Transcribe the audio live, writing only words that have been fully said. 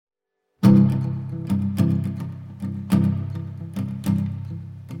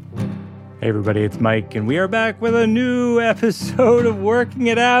Hey everybody, it's Mike, and we are back with a new episode of Working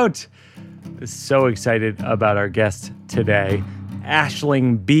It Out. So excited about our guest today,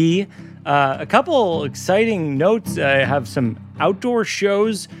 Aisling Bea. A couple exciting notes. I have some outdoor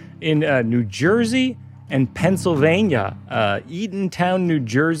shows in New Jersey and Pennsylvania. Eatontown, New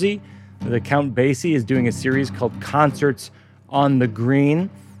Jersey. The Count Basie is doing a series called Concerts on the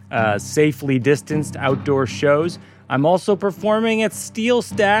Green, safely distanced outdoor shows. I'm also performing at Steel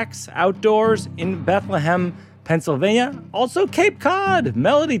Stacks Outdoors in Bethlehem, Pennsylvania. Also Cape Cod,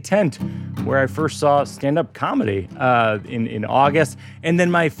 Melody Tent, where I first saw stand-up comedy in August. And then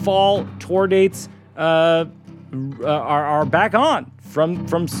my fall tour dates are back on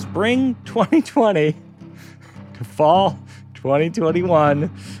from spring 2020 to fall 2021.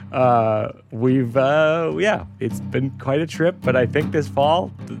 It's been quite a trip, but I think this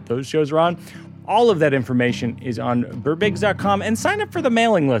fall those shows are on. All of that information is on birbigs.com, and sign up for the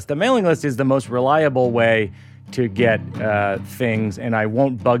mailing list. The mailing list is the most reliable way to get things, and I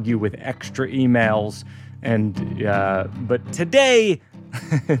won't bug you with extra emails. But today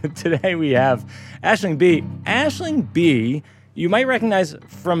we have Aisling Bea. Aisling Bea, you might recognize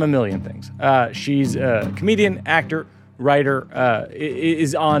from a million things. She's a comedian, actor, writer,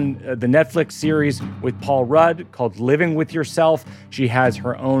 is on the Netflix series with Paul Rudd called Living with Yourself. She has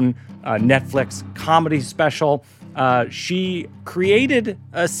her own Netflix comedy special. She created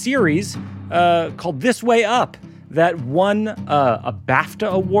a series called This Way Up that won a BAFTA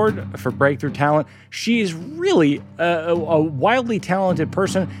award for breakthrough talent. She is really a wildly talented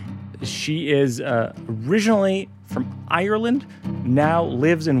person. She is originally from Ireland, now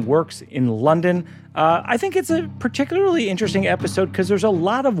lives and works in London. I think it's a particularly interesting episode because there's a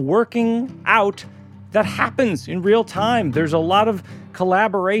lot of working out that happens in real time. There's a lot of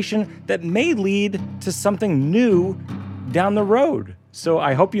collaboration that may lead to something new down the road. So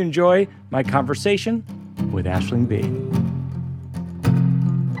I hope you enjoy my conversation with Aisling Bea.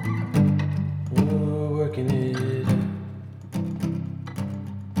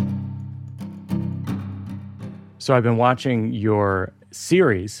 So I've been watching your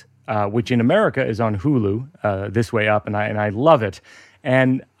series, which in America is on Hulu, This Way Up, and I love it.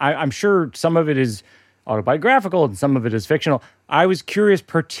 And I'm sure some of it is autobiographical and some of it is fictional. I was curious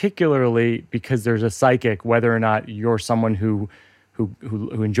particularly because there's a psychic, whether or not you're someone who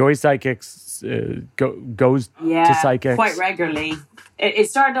enjoys psychics, goes to psychics. Quite regularly. It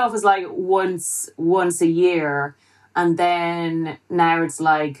started off as like once a year. And then now it's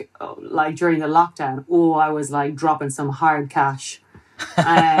like during the lockdown, I was like dropping some hard cash. As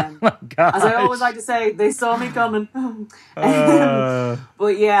I always like to say, they saw me coming.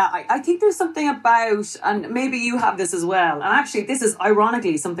 But yeah, I think there's something about, and maybe you have this as well, and actually this is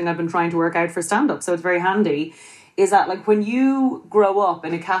ironically something I've been trying to work out for stand-up, so it's very handy, is that like when you grow up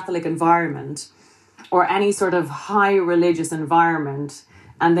in a Catholic environment or any sort of high religious environment,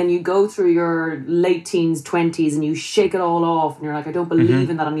 and then you go through your late teens, 20s, and you shake it all off, and you're like, I don't believe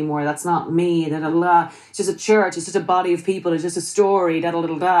in that anymore. That's not me. Da, da, da. It's just a church. It's just a body of people. It's just a story. Da, da,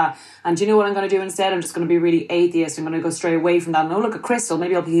 da, da. And do you know what I'm going to do instead? I'm just going to be really atheist. I'm going to go straight away from that. And look, a crystal.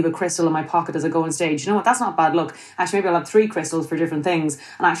 Maybe I'll keep a crystal in my pocket as I go on stage. You know what? That's not bad. Look, actually, maybe I'll have 3 crystals for different things.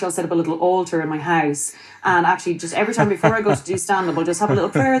 And actually, I'll set up a little altar in my house. And actually, just every time before I go to do stand-up, I'll just have a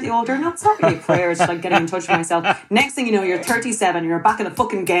little prayer at the altar. No, it's not really a prayer. It's just like getting in touch with myself. Next thing you know, you're 37. You're back in the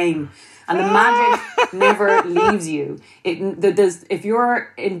fucking game. And the magic never leaves you. If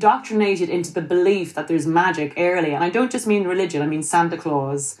you're indoctrinated into the belief that there's magic early, and I don't just mean religion, I mean Santa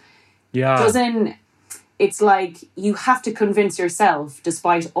Claus. Yeah. It's like you have to convince yourself,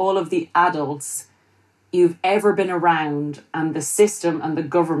 despite all of the adults you've ever been around and the system and the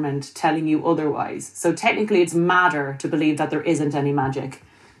government telling you otherwise. So technically it's matter to believe that there isn't any magic.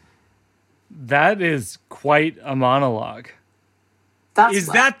 That is quite a monologue. Is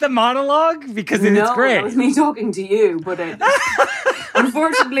that the monologue? Because it's great. No, that was me talking to you, but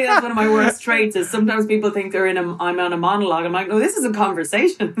unfortunately that's one of my worst traits is sometimes people think I'm on a monologue. I'm like, no, this is a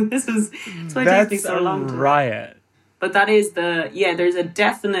conversation. That's why it takes me so long. That's a riot. But that is there's a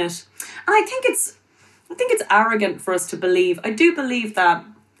definite, and I think it's arrogant for us to believe. I do believe that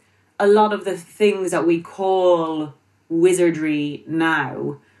a lot of the things that we call wizardry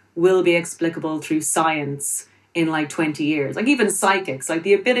now will be explicable through science in like 20 years. Like even psychics, like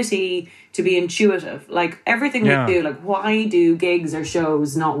the ability to be intuitive, like everything we do, like why do gigs or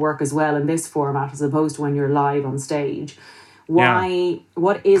shows not work as well in this format as opposed to when you're live on stage?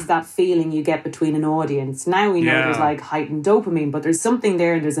 What is that feeling you get between an audience? Now we know there's like heightened dopamine, but there's something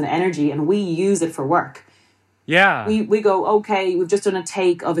there and there's an energy and we use it for work. Yeah. We go, okay, we've just done a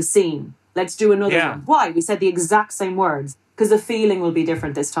take of a scene. Let's do another one. Why? We said the exact same words. because the feeling will be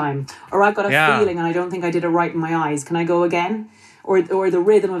different this time. Or I've got a feeling and I don't think I did it right in my eyes. Can I go again? Or the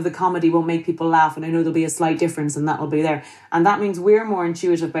rhythm of the comedy will make people laugh, and I know there'll be a slight difference and that will be there. And that means we're more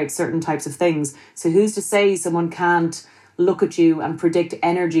intuitive about certain types of things. So who's to say someone can't look at you and predict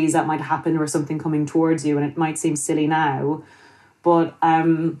energies that might happen or something coming towards you? And it might seem silly now, but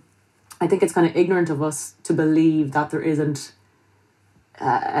I think it's kind of ignorant of us to believe that there isn't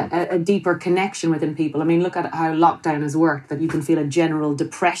a deeper connection within people. I mean, look at how lockdown has worked, that you can feel a general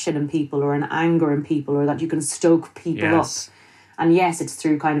depression in people or an anger in people, or that you can stoke people up. And yes, it's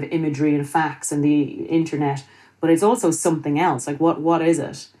through kind of imagery and facts and the internet, but it's also something else. Like what is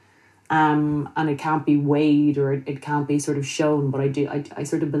it? And it can't be weighed, or it can't be sort of shown, but I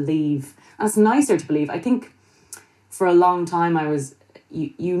sort of believe, and it's nicer to believe. I think for a long time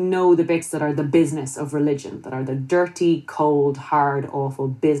you know the bits that are the business of religion, that are the dirty, cold, hard, awful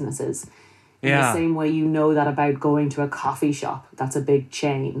businesses. In the same way you know that about going to a coffee shop. That's a big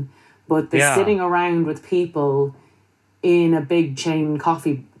chain. But the sitting around with people in a big chain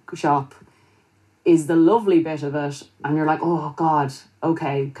coffee shop is the lovely bit of it. And you're like, oh God,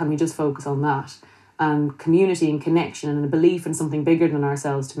 okay, can we just focus on that? And community and connection and a belief in something bigger than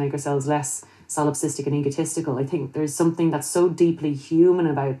ourselves to make ourselves less solipsistic and egotistical. I think there's something that's so deeply human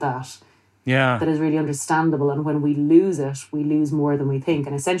about that. Yeah. That is really understandable. And when we lose it, we lose more than we think.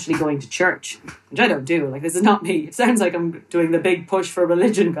 And essentially going to church, which I don't do. Like, this is not me. It sounds like I'm doing the big push for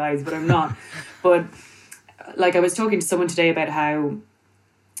religion, guys, but I'm not. But like, I was talking to someone today about how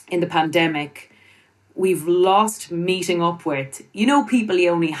in the pandemic, we've lost meeting up with, people you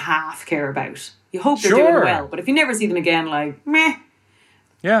only half care about. You hope they're doing well, but if you never see them again, like, meh.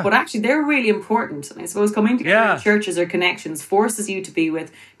 Yeah. But actually, they're really important. And I suppose coming together in churches or connections forces you to be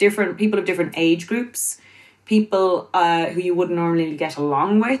with different people of different age groups, people who you wouldn't normally get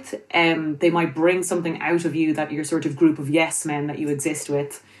along with. They might bring something out of you that your sort of group of yes men that you exist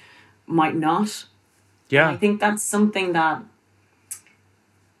with might not. Yeah. And I think that's something that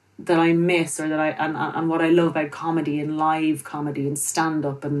I miss, or that and what I love about comedy and live comedy and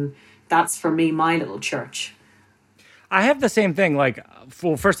stand-up. And that's, for me, my little church. I have the same thing. Like,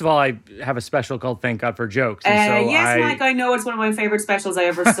 well, first of all, I have a special called Thank God for Jokes. And Mike, I know it's one of my favorite specials I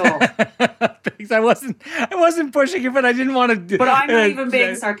ever saw. Thanks. I wasn't pushing it, but I didn't want to. But I'm not even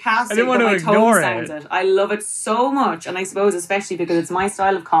being sarcastic. I didn't want to ignore it. I love it so much, and I suppose especially because it's my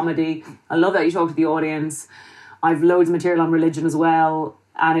style of comedy. I love that you talk to the audience. I've loads of material on religion as well,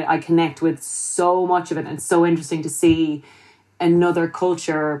 and I connect with so much of it. And it's so interesting to see another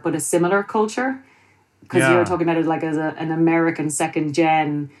culture, but a similar culture. Because you're talking about it like as an American second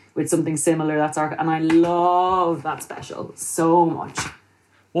gen with something similar. And I love that special so much.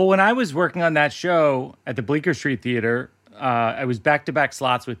 Well, when I was working on that show at the Bleecker Street Theater, I was back-to-back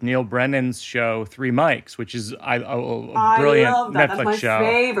slots with Neil Brennan's show, Three Mics, which is a brilliant love that. Netflix That's my show.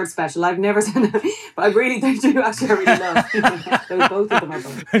 Favorite special. I've never seen that, but I really do. Actually, I really love. Both of them are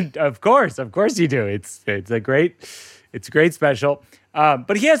both. Of course you do. It's a great special.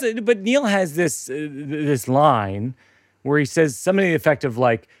 But Neil has this line where he says something to the effect of,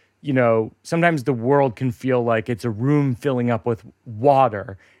 like, sometimes the world can feel like it's a room filling up with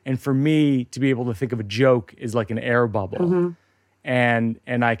water, and for me to be able to think of a joke is like an air bubble, mm-hmm. and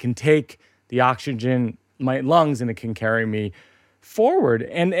I can take the oxygen in my lungs and it can carry me forward,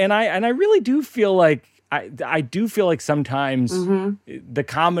 and I really do feel like. I do feel like sometimes mm-hmm. the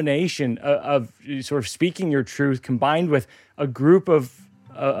combination of sort of speaking your truth combined with a group of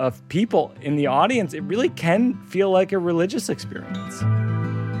people in the audience, it really can feel like a religious experience.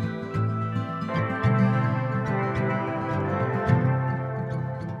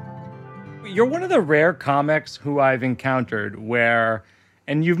 You're one of the rare comics who I've encountered where,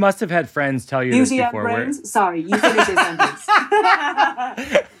 and you must have had friends tell you this before. Sorry, you finish your sentence.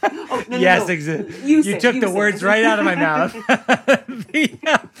 Exactly. You took the words right out of my mouth.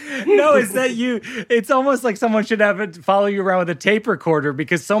 It's almost like someone should have it follow you around with a tape recorder,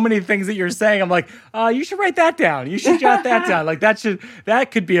 because so many things that you're saying, I'm like, you should write that down. You should jot that down. Like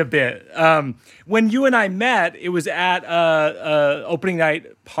that could be a bit. When you and I met, it was at a opening night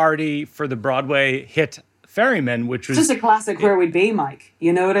party for the Broadway hit Ferryman, which was just a classic Where We'd Be, Mike.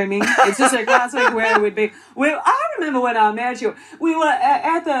 You know what I mean? It's just a classic Where We'd Be. I remember when I met you. We were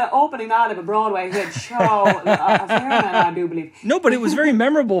at the opening night of a Broadway hit show. Ferryman, I do believe. No, but it was very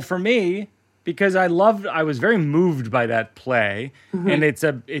memorable for me because I was very moved by that play, mm-hmm. and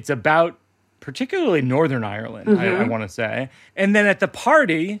it's about particularly Northern Ireland, mm-hmm. I want to say. And then at the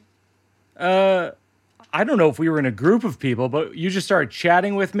party, I don't know if we were in a group of people, but you just started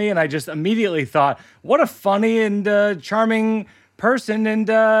chatting with me, and I just immediately thought, what a funny and charming person.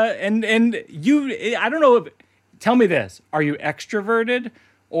 And you, I don't know if tell me this: are you extroverted,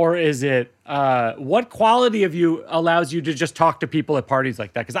 or is it what quality of you allows you to just talk to people at parties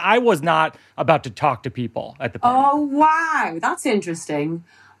like that? Because I was not about to talk to people at the party. Oh, wow. That's interesting.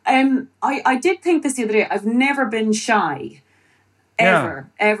 I did think this the other day. I've never been shy. Ever.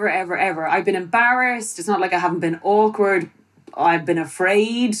 I've been embarrassed. It's not like I haven't been awkward. I've been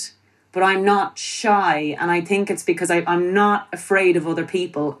afraid, but I'm not shy. And I think it's because I'm not afraid of other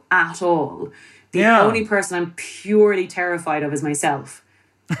people at all. The only person I'm purely terrified of is myself.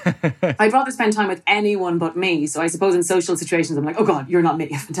 I'd rather spend time with anyone but me. So I suppose in social situations, I'm like, oh God, you're not me.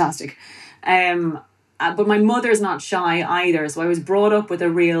 Fantastic. But my mother's not shy either. So I was brought up with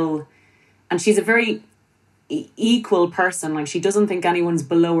and she's a very equal person. Like, she doesn't think anyone's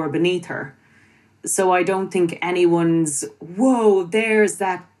below or beneath her. So I don't think anyone's, whoa, there's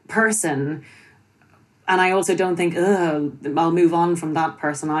that person. And I also don't think, I'll move on from that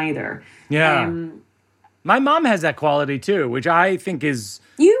person either. Yeah. My mom has that quality too, which I think is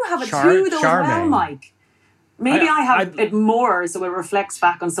You have it too, though, charming. as well, Mike. Maybe I have it more, so it reflects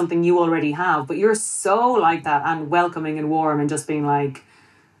back on something you already have. But you're so like that, and welcoming and warm, and just being like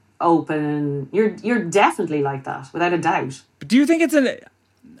open. You're definitely like that, without a doubt. But do you think it's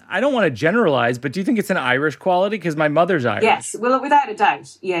I don't want to generalize, but do you think it's an Irish quality? Because my mother's Irish. Yes, well, without a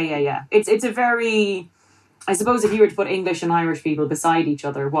doubt. Yeah. It's a very, I suppose if you were to put English and Irish people beside each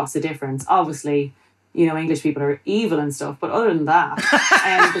other, what's the difference? Obviously, English people are evil and stuff, but other than that,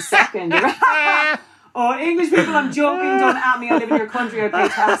 the second... Oh, English people, I'm joking. Don't at me. I live in your country. I pay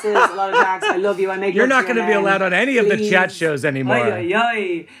taxes, a lot of tax. I love you. I make. You're not going to be allowed on any of the chat shows anymore.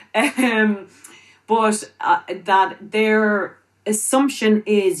 But that their assumption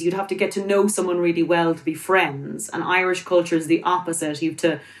is you'd have to get to know someone really well to be friends. And Irish culture is the opposite.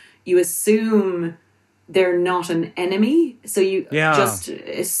 You assume they're not an enemy, so you just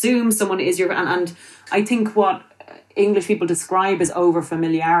assume someone is your. And I think what English people describe as over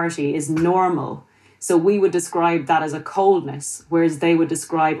familiarity is normal. So we would describe that as a coldness, whereas they would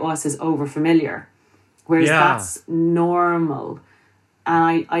describe us as over-familiar. Whereas that's normal.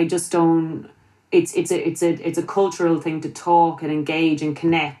 And I just don't... It's a cultural thing to talk and engage and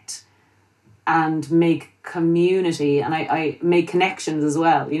connect and make community. And I make connections as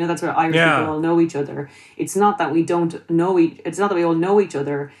well. That's where Irish people all know each other. It's not that we don't know... It's not that we all know each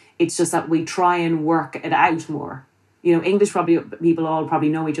other. It's just that we try and work it out more. English people all probably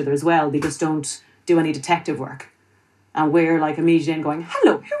know each other as well. They just don't do any detective work. And we're like immediately in going,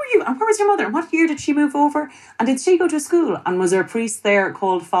 hello, who are you? And where was your mother? And what year did she move over? And did she go to school? And was there a priest there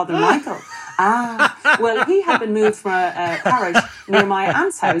called Father Michael? Well, he had been moved from a parish near my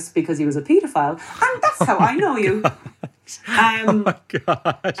aunt's house because he was a paedophile. And that's how I know you. Oh my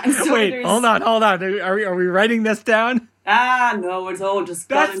God. So wait, hold on. Are we writing this down? No, it's all just...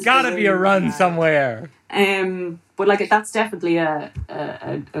 That's got to be a run somewhere. But that's definitely a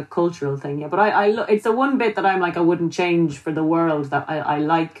cultural thing, yeah. But it's the one bit that I'm like I wouldn't change for the world. That I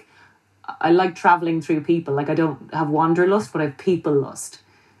like traveling through people. Like, I don't have wanderlust, but I have people lust.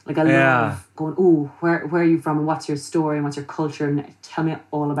 Like, I love going, ooh, where are you from? And what's your story? And what's your culture? And tell me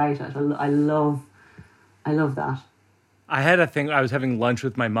all about it. I love that. I had a thing. I was having lunch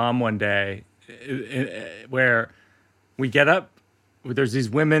with my mom one day, where we get up. There's these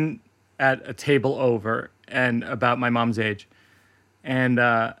women at a table over and about my mom's age, and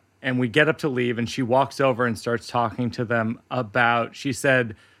we get up to leave, and she walks over and starts talking to them about. She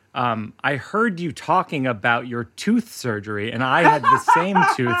said, "I heard you talking about your tooth surgery, and I had the same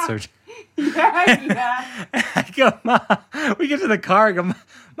tooth surgery." Yeah. I go, Mom. We get to the car. I go,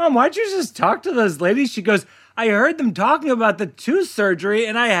 Mom, why'd you just talk to those ladies? She goes, I heard them talking about the tooth surgery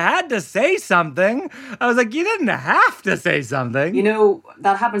and I had to say something. I was like, you didn't have to say something.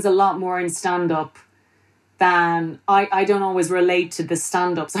 That happens a lot more in stand-up than... I don't always relate to the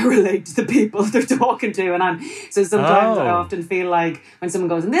stand-ups. I relate to the people they're talking to. So sometimes I often feel like when someone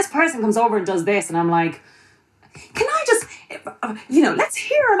goes, and this person comes over and does this, and I'm like, can I just... let's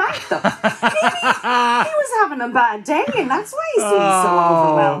hear him out, though. Maybe he was having a bad day and that's why he seems so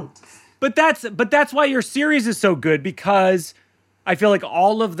overwhelmed. But that's why your series is so good, because I feel like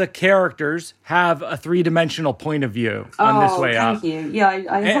all of the characters have a three-dimensional point of view on this way up. Thank you. Yeah,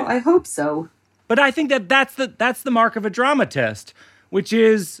 I hope so. But I think that's the mark of a dramatist, which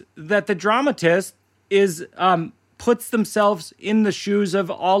is that the dramatist is puts themselves in the shoes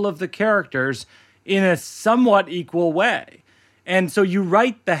of all of the characters in a somewhat equal way. And so you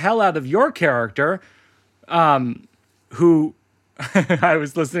write the hell out of your character, who... I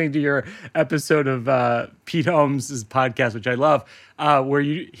was listening to your episode of Pete Holmes' podcast, which I love, where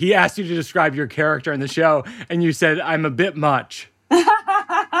he asked you to describe your character in the show, and you said, I'm a bit much.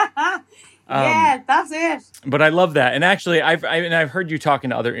 Yeah, that's That's it. But I love that. And actually, I've heard you talk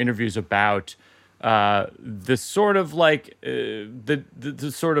in other interviews about the sort of like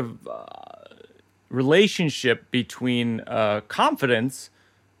the sort of relationship between confidence,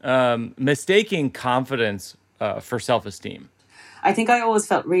 mistaking confidence for self-esteem. I think I always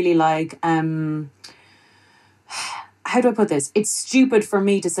felt really like, how do I put this? It's stupid for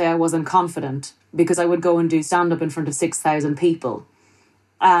me to say I wasn't confident because I would go and do stand-up in front of 6,000 people.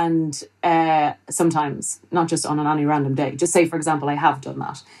 And sometimes, not just on any random day, just say, for example, I have done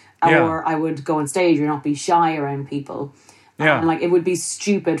that. Yeah. Or I would go on stage or not be shy around people. Yeah. And like, it would be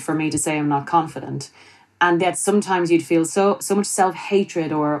stupid for me to say I'm not confident. And yet sometimes you'd feel so much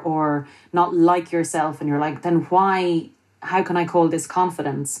self-hatred or not like yourself. And you're like, then how can I call this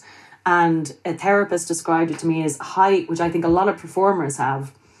confidence? And a therapist described it to me as high, which I think a lot of performers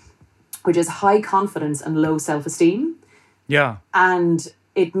have, which is high confidence and low self-esteem. Yeah. And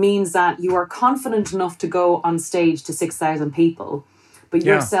it means that you are confident enough to go on stage to 6,000 people, but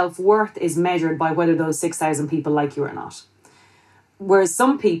your self-worth is measured by whether those 6,000 people like you or not. Whereas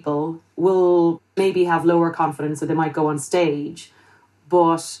some people will maybe have lower confidence, so they might go on stage,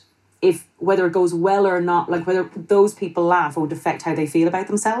 but whether it goes well or not, like whether those people laugh would affect how they feel about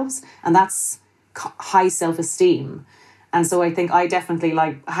themselves. And that's high self-esteem. And so I think I definitely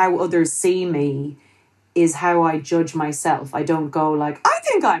like how others see me is how I judge myself. I don't go like, I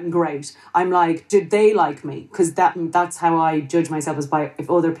think I'm great. I'm like, did they like me? Because that's how I judge myself, is by if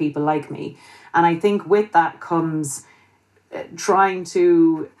other people like me. And I think with that comes trying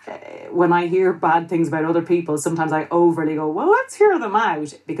to, when I hear bad things about other people, sometimes I overly go, well, let's hear them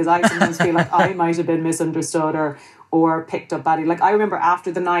out. Because I sometimes feel like I might have been misunderstood or picked up badly. Like I remember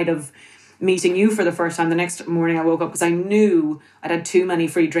after the night of meeting you for the first time, the next morning I woke up because I knew I'd had too many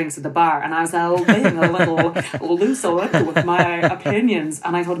free drinks at the bar and I was being a little loose with my opinions.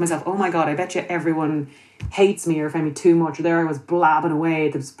 And I thought to myself, oh my God, I bet you everyone hates me or find me too much. There I was blabbing away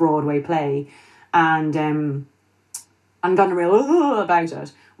at this Broadway play and I'm gone real about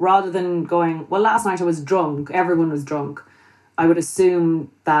it. Rather than going, well, last night I was drunk, everyone was drunk. I would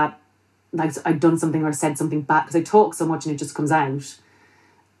assume that like I'd done something or said something bad because I talk so much and it just comes out.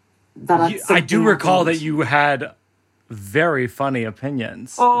 I do recall that you had very funny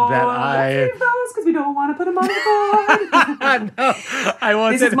opinions. Because we don't want to put them on the board. No, I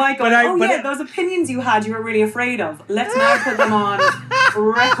wasn't. This is Michael. Those opinions you had, you were really afraid of. Let's now put them on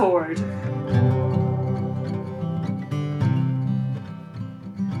record.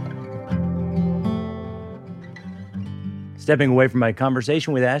 Stepping away from my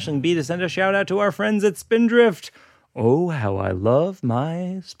conversation with Aisling Bea to send a shout out to our friends at Spindrift. Oh, how I love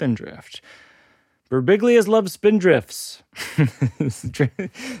my Spindrift. Birbiglia's love Spindrifts.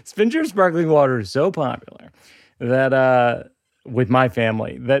 Spindrift sparkling water is so popular that with my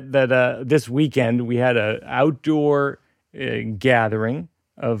family that this weekend we had an outdoor gathering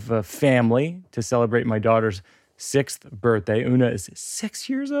of family to celebrate my daughter's 6th birthday. Una is 6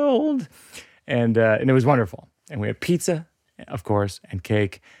 years old, and it was wonderful. And we had pizza, of course, and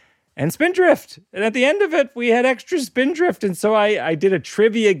cake. And Spindrift. And at the end of it, we had extra Spindrift. And so I did a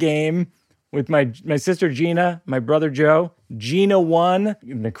trivia game with my sister Gina, my brother Joe. Gina won,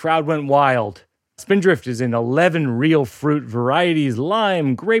 and the crowd went wild. Spindrift is in 11 real fruit varieties: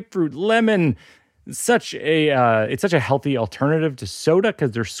 lime, grapefruit, lemon. It's such a healthy alternative to soda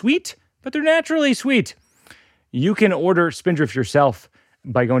because they're sweet, but they're naturally sweet. You can order Spindrift yourself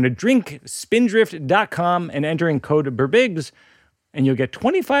by going to drinkspindrift.com and entering code BIRBIGS. And you'll get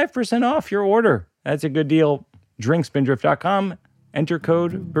 25% off your order. That's a good deal. Drinkspindrift.com. Enter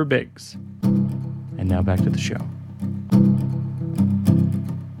code BIRBIGS. And now back to the show.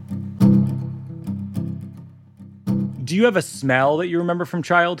 Do you have a smell that you remember from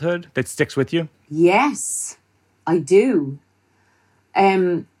childhood that sticks with you? Yes, I do.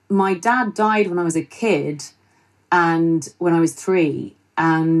 My dad died when I was a kid and when I was 3.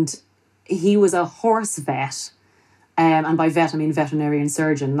 And he was a horse vet. And by vet, I mean veterinarian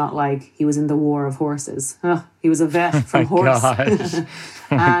surgeon, not like he was in the war of horses. He was a vet from horse.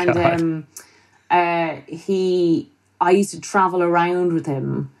 And I used to travel around with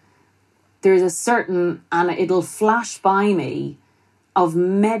him. There's a certain, and it'll flash by me, of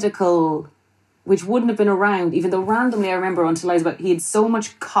medical, which wouldn't have been around, even though randomly I remember until I was he had so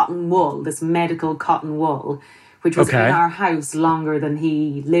much cotton wool, this medical cotton wool, which was in our house longer than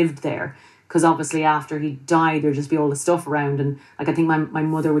he lived there. Because obviously after he died, there'd just be all the stuff around. And like I think my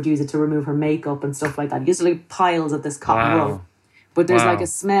mother would use it to remove her makeup and stuff like that. Usually piles of this cotton wool. But there's like a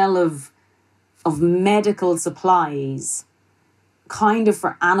smell of medical supplies, kind of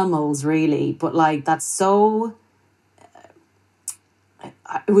for animals really. But like that's so,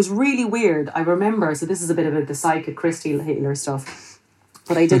 it was really weird. I remember, so this is a bit of the psychic Christy healer stuff,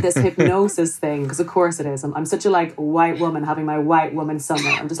 but I did this hypnosis thing, because of course it is. I'm such a like white woman having my white woman summer.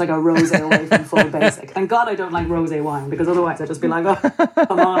 I'm just like a rosé away from full basic. Thank God I don't like rosé wine, because otherwise I'd just be like, oh,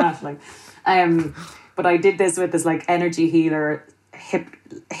 come on, Aisling. But I did this with this like energy healer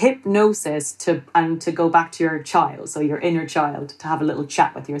hypnosis to go back to your child, so your inner child, to have a little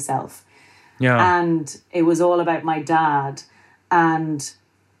chat with yourself. Yeah. And it was all about my dad, and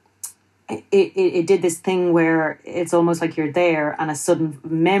it did this thing where it's almost like you're there, and a sudden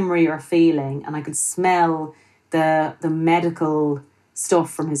memory or feeling, and I could smell the medical stuff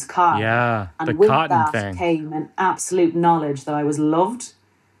from his car. Yeah, and the with cotton that thing. came an absolute knowledge that I was loved,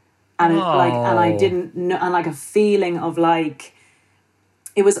 and and I didn't know, and like a feeling of like,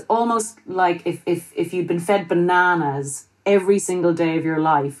 it was almost like if you'd been fed bananas every single day of your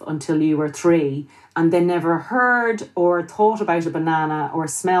life until you were 3, and then never heard or thought about a banana or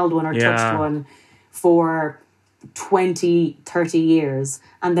smelled one or touched one for 20, 30 years.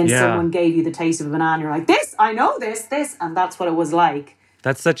 And then someone gave you the taste of a banana. You're like, I know this. And that's what it was like.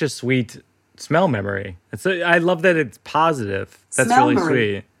 That's such a sweet smell memory. I love that it's positive. That's really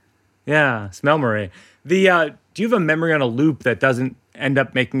sweet. Yeah, smell memory. Do you have a memory on a loop that doesn't end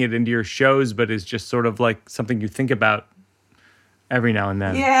up making it into your shows, but is just sort of like something you think about every now and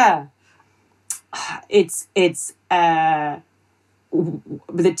then? Yeah. It's the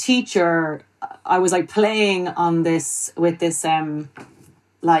teacher. I was like playing on this with this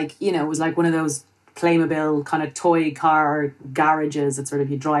like, you know, it was like one of those Playmobil kind of toy car garages that sort of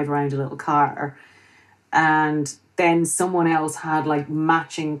you drive around a little car, and then someone else had like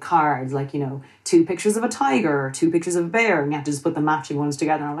matching cards, like, you know, 2 pictures of a tiger or 2 pictures of a bear, and you had to just put the matching ones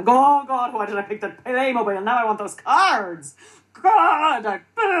together. And I'm like, oh God, why did I pick the Playmobil? Now I want those cards. God, I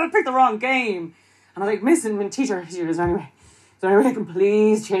picked the wrong game. And I'm like, Miss and teacher, is there any way I can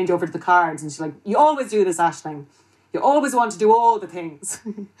please change over to the cards? And she's like, you always do this, Aisling. You always want to do all the things.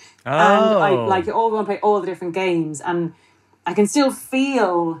 And you always want to play all the different games. And I can still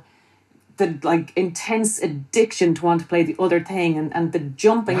feel the like intense addiction to want to play the other thing, and the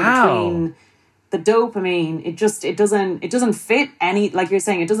jumping between the dopamine. It doesn't fit any, like you're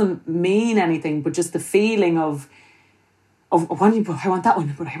saying, it doesn't mean anything, but just the feeling of I want that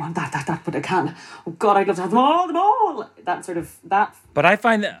one, but I want that, but I can't. Oh God, I'd love to have them all. That sort of that. But I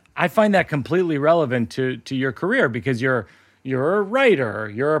find that completely relevant to your career, because you're a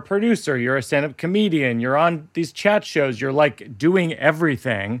writer, you're a producer, you're a stand-up comedian, you're on these chat shows, you're like doing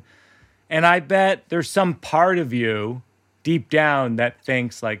everything. And I bet there's some part of you deep down that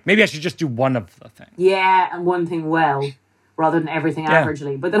thinks like, maybe I should just do one of the things. Yeah, and one thing well, rather than everything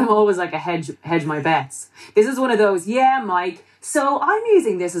averagely. But then I'm always like a hedge my bets. This is one of those, Mike, so I'm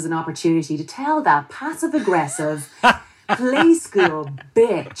using this as an opportunity to tell that passive-aggressive play school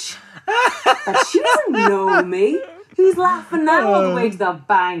bitch that she doesn't know me. He's laughing now all the way to the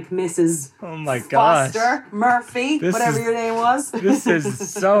bank, Mrs. Oh my gosh. Foster, Murphy, whatever your name was. This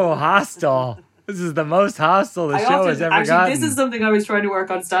is so hostile. This is the most hostile the show has ever gotten. This is something I was trying to work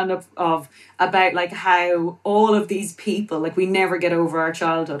on stand-up about like how all of these people, like we never get over our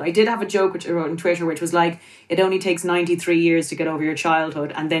childhood. I did have a joke which I wrote on Twitter, which was like, it only takes 93 years to get over your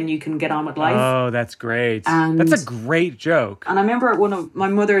childhood, and then you can get on with life. Oh, that's great. That's a great joke. And I remember one of my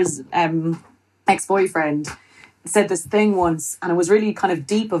mother's ex-boyfriend said this thing once, and it was really kind of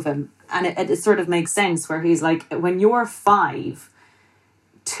deep of him, and it sort of makes sense, where he's like, when you're 5,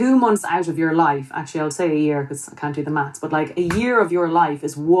 2 months out of your life, actually I'll say a year because I can't do the maths, but like a year of your life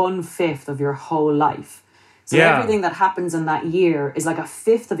is 1/5 of your whole life. So everything that happens in that year is like a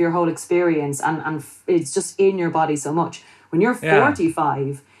 1/5 of your whole experience, and it's just in your body so much. When you're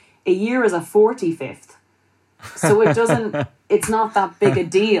 45, a year is a 45th. So it's not that big a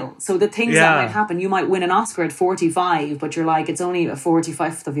deal. So the things that might happen, you might win an Oscar at 45, but you're like, it's only a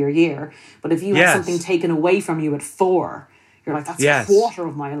 45th of your year. But if you have something taken away from you at 4, you're like, that's a quarter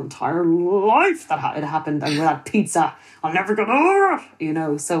of my entire life that it happened. And with that pizza, I'll never get over it, you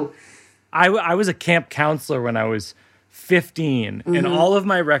know. So I was a camp counselor when I was 15, and all of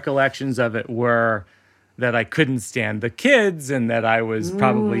my recollections of it were that I couldn't stand the kids and that I was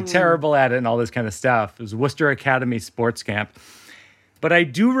probably terrible at it and all this kind of stuff. It was Worcester Academy Sports Camp. But I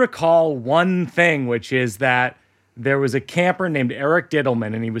do recall one thing, which is that there was a camper named Eric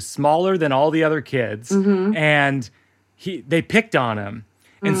Diddleman, and he was smaller than all the other kids, and they picked on him.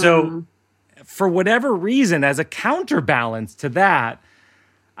 And so for whatever reason, as a counterbalance to that,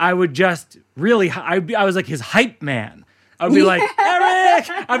 I would just really, I was like his hype man. I'd be like, Eric!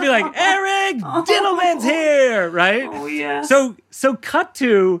 I'd be like, Eric, Diddleman's here, right? Oh, yeah. So cut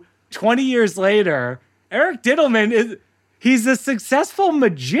to 20 years later, Eric Diddleman He's a successful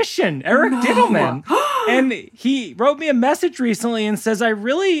magician, Eric Dittelman. And he wrote me a message recently and says, it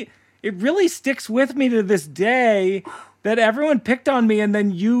really sticks with me to this day that everyone picked on me, and then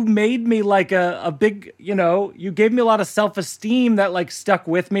you made me like a big, you gave me a lot of self-esteem that like stuck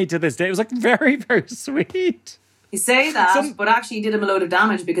with me to this day. It was like very, very sweet. You say that, but actually you did him a load of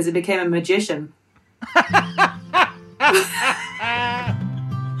damage because he became a magician.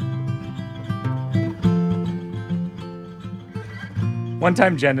 One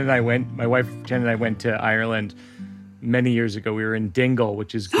time my wife Jen and I went to Ireland many years ago. We were in Dingle,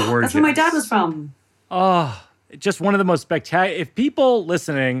 which is gorgeous. That's where my dad was from. Oh, just one of the most spectacular. If people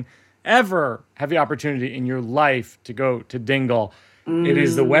listening ever have the opportunity in your life to go to Dingle, it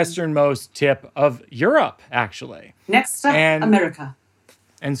is the westernmost tip of Europe, actually. Next to America.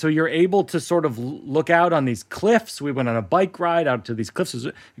 And so you're able to sort of look out on these cliffs. We went on a bike ride out to these cliffs. It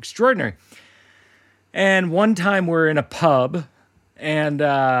was extraordinary. And one time we're in a pub, and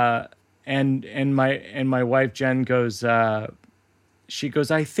my wife Jen goes, she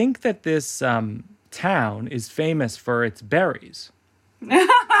goes, I think that this town is famous for its berries.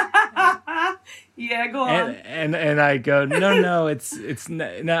 Yeah, go on. And I go, no, it's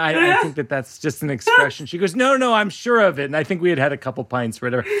no. I think that's just an expression. She goes, no, I'm sure of it. And I think we had a couple pints or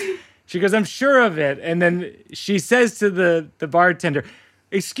whatever. She goes, I'm sure of it. And then she says to the bartender,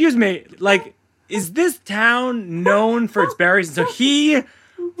 excuse me, like, is this town known for its berries? And so he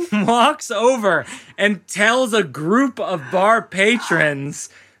walks over and tells a group of bar patrons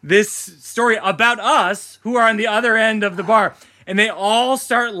this story about us who are on the other end of the bar. And they all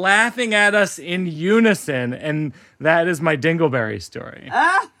start laughing at us in unison. And that is my Dingleberry story.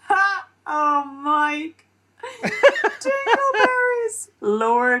 Oh, Mike. Dingleberries.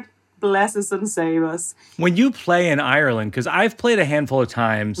 Lord bless us and save us. When you play in Ireland, because I've played a handful of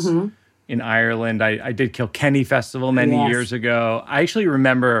times in Ireland. I did Kilkenny Festival many years ago. I actually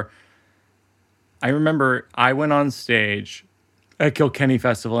remember I went on stage at Kilkenny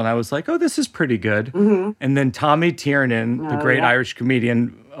Festival, and I was like, oh, this is pretty good. Mm-hmm. And then Tommy Tiernan, the great Irish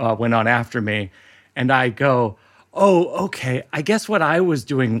comedian, went on after me. And I go, oh, okay, I guess what I was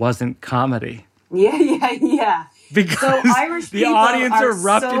doing wasn't comedy. Yeah. Because so Irish the audience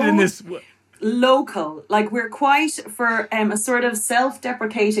erupted in this... Local. Like, we're quite, for a sort of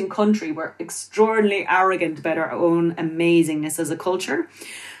self-deprecating country, we're extraordinarily arrogant about our own amazingness as a culture.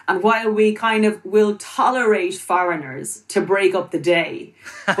 And while we kind of will tolerate foreigners to break up the day,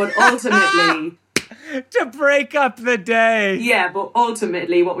 but ultimately... to break up the day. Yeah, but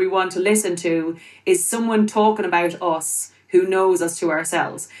ultimately what we want to listen to is someone talking about us who knows us to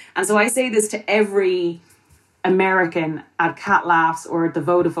ourselves. And so I say this to every American at Cat Laughs or at the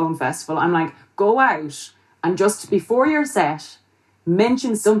Vodafone Festival. I'm like, go out and just before your set,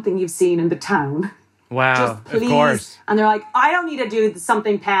 mention something you've seen in the town. Wow, just please. Of course. And they're like, I don't need to do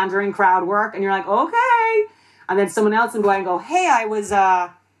something pandering crowd work. And you're like, okay. And then someone else will go out and go, hey, I went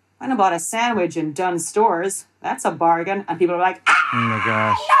and bought a sandwich in Dunnes Stores. That's a bargain. And people are like, oh my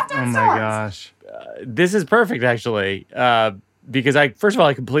gosh. This is perfect, actually. Because first of all,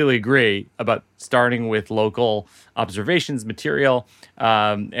 I completely agree about starting with local observations, material,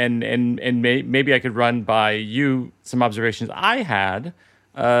 and maybe I could run by you some observations I had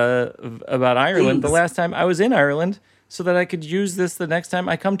about Ireland the last time I was in Ireland, so that I could use this the next time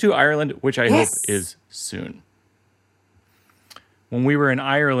I come to Ireland, which I hope is soon. When we were in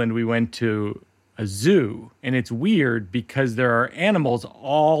Ireland, we went to a zoo, and it's weird because there are animals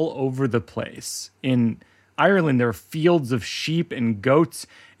all over the place. In Ireland, there are fields of sheep and goats,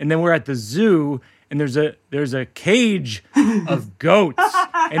 and then we're at the zoo, and there's a cage of goats,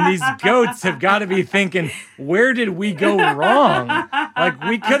 and these goats have got to be thinking, where did we go wrong? Like,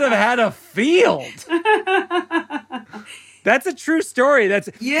 we could have had a field. That's a true story. It's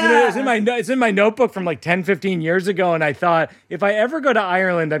in my notebook from like 10, 15 years ago, and I thought, if I ever go to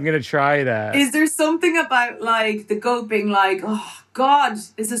Ireland, I'm going to try that. Is there something about like the goat being like, oh God,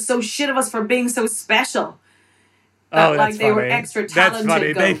 this is so shit of us for being so special? That, that's they were funny. extra talented. That's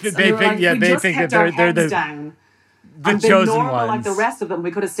funny. Goats. They think that they're the down the chosen normal, ones. like the rest of them.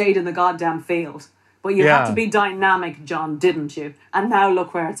 We could have stayed in the goddamn field. But you had to be dynamic, John, didn't you? And now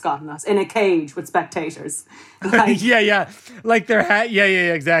look where it's gotten us. In a cage with spectators. Like, Like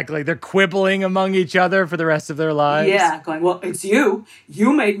they're exactly. They're quibbling among each other for the rest of their lives. Yeah, going, well, it's you.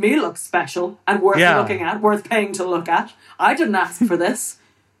 You made me look special and worth looking at, worth paying to look at. I didn't ask for this.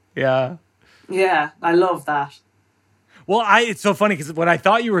 Yeah. Yeah, I love that. Well, it's so funny because what I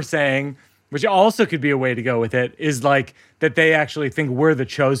thought you were saying, which also could be a way to go with it, is like that they actually think we're the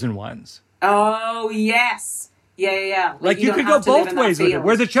chosen ones. Oh, yes. Yeah. Like you don't could go have to live both in that ways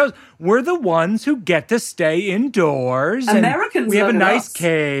with it. field. We're the ones who get to stay indoors. Americans and we have a look at nice us.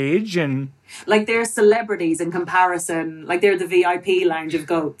 cage and Like they're celebrities in comparison. Like they're the VIP lounge of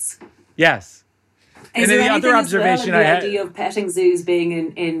goats. yes. Is And there then the other anything as well observation in I the had, idea of petting zoos being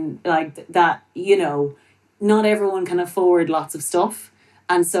in like that, not everyone can afford lots of stuff.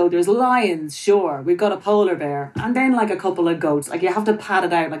 And so there's lions, sure. We've got a polar bear. And then like a couple of goats. Like you have to pat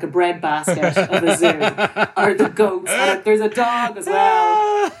it out like a bread basket of a zoo. Or the goats. And there's a dog as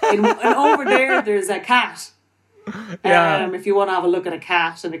well. And over there's a cat. Yeah. If you want to have a look at a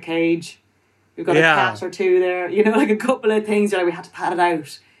cat in a cage. We've got a Yeah. cat or two there. Like a couple of things. We had to pat it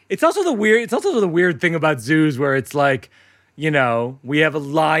out. It's also the weird thing about zoos where it's like, we have a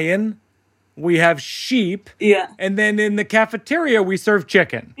lion, we have sheep, Yeah. and then in the cafeteria we serve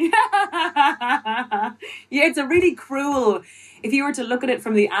chicken. Yeah, it's a really cruel. If you were to look at it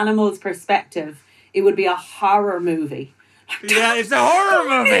from the animal's perspective, it would be a horror movie. Yeah, it's a horror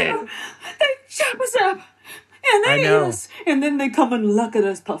movie. They chop us up and I they eat know. us, and then they come and look at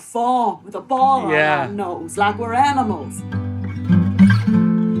us perform with a ball on Yeah. our nose like we're animals.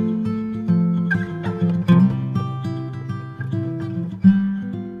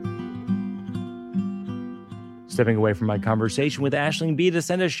 Stepping away from my conversation with Aisling B to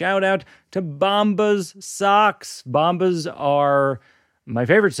send a shout out to Bombas socks. Bombas are my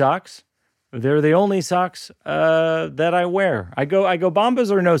favorite socks. They're the only socks that I wear. I go Bombas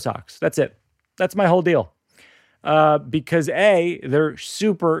or no socks. That's it. That's my whole deal. Because A, they're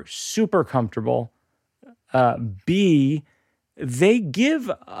super, super comfortable. B, they give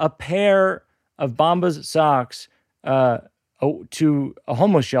a pair of Bombas socks to a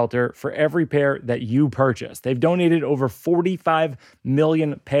homeless shelter for every pair that you purchase. They've donated over 45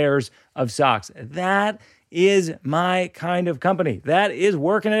 million pairs of socks. That is my kind of company. That is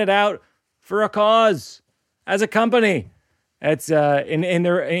working it out for a cause as a company. It's and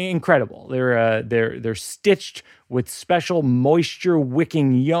they're incredible. They're stitched with special moisture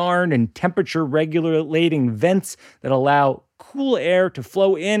wicking yarn and temperature regulating vents that allow cool air to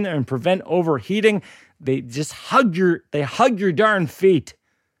flow in and prevent overheating. They just hug your darn feet.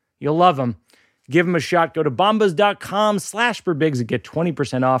 You'll love them. Give them a shot. Go to bombas.com/Birbigs and get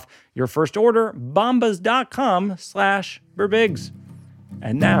 20% off your first order. Bombas.com/Birbigs.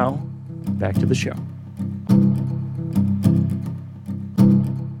 And now, back to the show.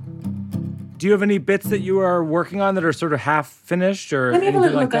 Do you have any bits that you are working on that are sort of half finished or Let me have a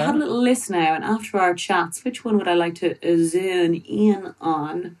anything little like look. I that? have a little list now, and after our chats, which one would I like to zoom in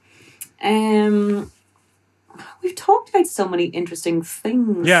on? We've talked about so many interesting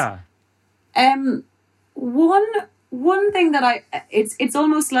things. Yeah. One thing that it's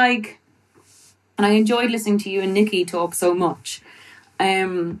almost like, and I enjoyed listening to you and Nikki talk so much.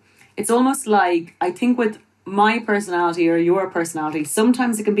 It's almost like, I think with my personality or your personality,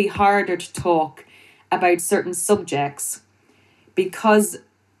 sometimes it can be harder to talk about certain subjects because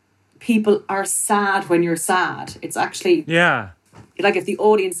people are sad when you're sad. It's actually like if the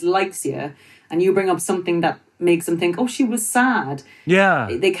audience likes you and you bring up something that makes them think, oh, she was sad. Yeah.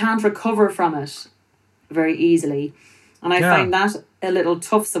 They can't recover from it very easily. And I find that a little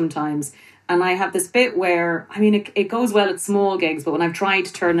tough sometimes. And I have this bit where, I mean, it goes well at small gigs, but when I've tried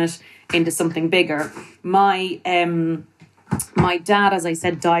to turn it into something bigger, my dad, as I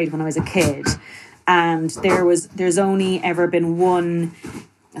said, died when I was a kid. And there's only ever been one...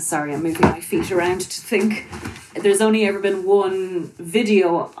 Sorry, I'm moving my feet around to think. There's only ever been one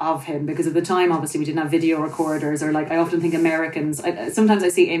video of him because at the time, obviously, we didn't have video recorders or like I often think Americans. Sometimes I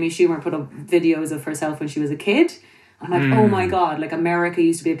see Amy Schumer put up videos of herself when she was a kid. I'm like, oh my God, like America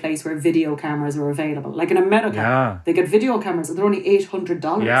used to be a place where video cameras were available. Like in America, they get video cameras and they're only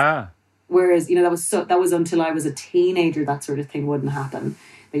 $800. Yeah. Whereas, that was until I was a teenager, that sort of thing wouldn't happen.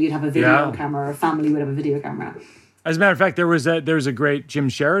 That you'd have a video camera or a family would have a video camera. As a matter of fact, there was a great Jim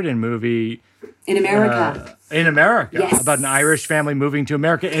Sheridan movie in America. Yes. About an Irish family moving to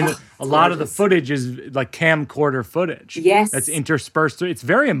America, and a lot of the footage is like camcorder footage. Yes, that's interspersed through. It's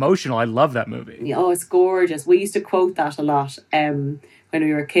very emotional. I love that movie. Oh, it's gorgeous. We used to quote that a lot when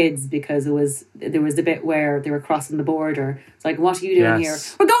we were kids because there was the bit where they were crossing the border. It's like, what are you doing here?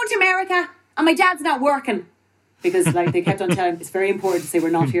 We're going to America, and my dad's not working. Because like they kept on telling, it's very important to say we're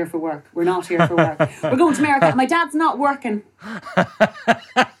not here for work. We're not here for work. We're going to America and my dad's not working.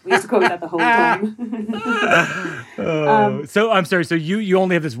 We used to quote that the whole time. So I'm sorry. So you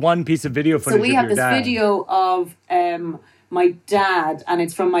only have this one piece of video footage. So we have this video of my dad, and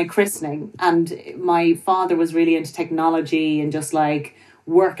it's from my christening. And my father was really into technology and just like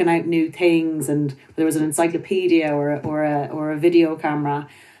working out new things. And there was an encyclopedia or a video camera,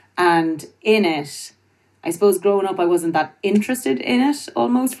 and in it. I suppose growing up I wasn't that interested in it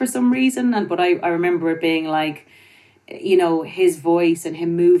almost for some reason, but I remember it being like, you know, his voice and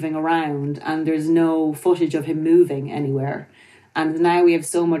him moving around, and there's no footage of him moving anywhere. And now we have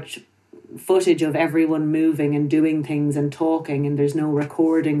so much footage of everyone moving and doing things and talking, and there's no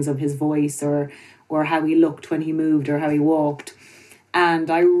recordings of his voice or how he looked when he moved or how he walked. And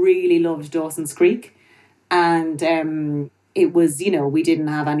I really loved Dawson's Creek. And it was, you know, we didn't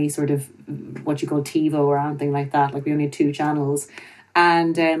have any sort of what you call TiVo or anything like that. Like, we only had 2 channels.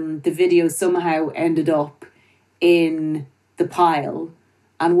 And the video somehow ended up in the pile.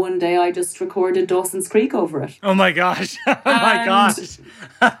 And one day I just recorded Dawson's Creek over it. Oh my gosh. Oh my gosh.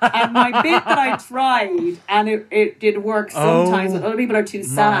 And my bit that I tried, and it did work sometimes, but other people are too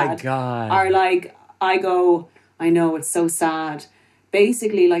sad. My God. Are like, I know, it's so sad.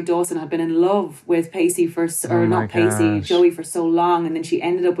 Basically, like, Dawson had been in love with Pacey Joey for so long, and then she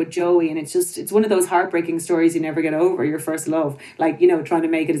ended up with Joey, and it's one of those heartbreaking stories you never get over, your first love. Like, you know, trying to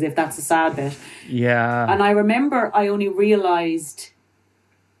make it as if that's a sad bit. Yeah. And I remember I only realised,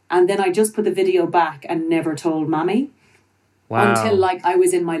 and then I just put the video back and never told Mammy. Wow. Until, like, I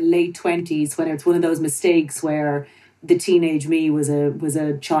was in my late 20s, when it's one of those mistakes where the teenage me was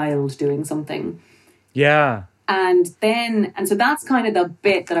a child doing something. Yeah. And so that's kind of the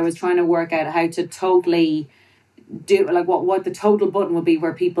bit that I was trying to work out how to totally do, like, what the total button would be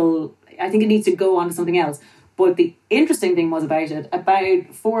where people, I think it needs to go on to something else. But the interesting thing was about it,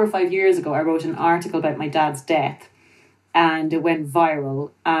 about 4 or 5 years ago, I wrote an article about my dad's death, and it went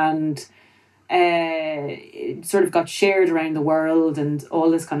viral, and it sort of got shared around the world and all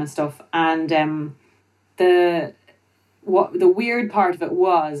this kind of stuff. And the weird part of it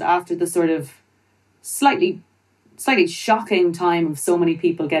was, after the sort of slightly shocking time of so many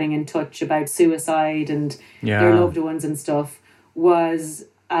people getting in touch about suicide and their loved ones and stuff, was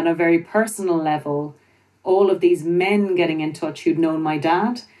at a very personal level, all of these men getting in touch who'd known my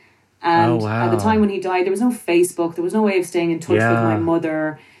dad. And at the time when he died, there was no Facebook, there was no way of staying in touch with my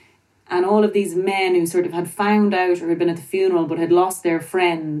mother. And all of these men who sort of had found out or had been at the funeral but had lost their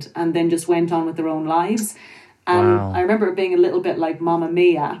friend and then just went on with their own lives. And I remember it being a little bit like Mamma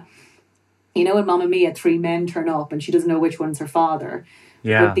Mia. You know, in Mamma Mia, 3 men turn up and she doesn't know which one's her father.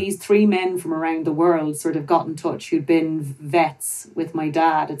 Yeah. But these 3 men from around the world sort of got in touch who'd been vets with my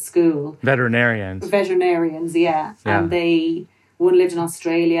dad at school. Veterinarians, yeah. And one lived in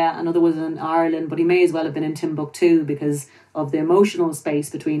Australia, another was in Ireland, but he may as well have been in Timbuktu because of the emotional space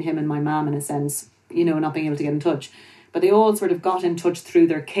between him and my mum, in a sense, you know, not being able to get in touch. But they all sort of got in touch through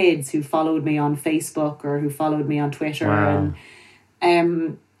their kids who followed me on Facebook or who followed me on Twitter. Wow.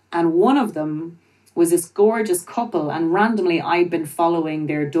 And one of them was this gorgeous couple, and randomly I'd been following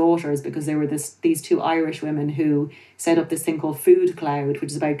their daughters because they were these 2 Irish women who set up this thing called Food Cloud,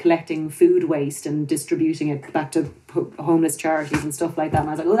 which is about collecting food waste and distributing it back to homeless charities and stuff like that. And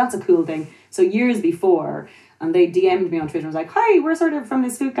I was like, oh, that's a cool thing. So years before, and they DM'd me on Twitter and was like, hi, we're sort of from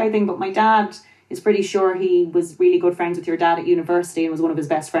this Food Cloud thing, but my dad is pretty sure he was really good friends with your dad at university and was one of his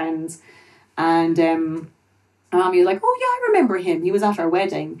best friends. And Mommy was like, oh yeah, I remember him. He was at our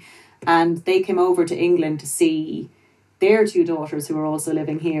wedding. And they came over to England to see their 2 daughters who were also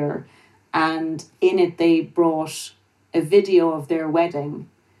living here. And in it, they brought a video of their wedding.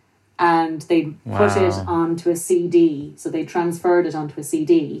 And they put it onto a CD. So they transferred it onto a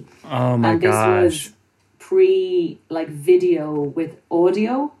CD. Oh my gosh. And this was video with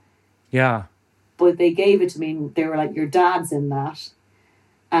audio. Yeah. But they gave it to me and they were like, your dad's in that.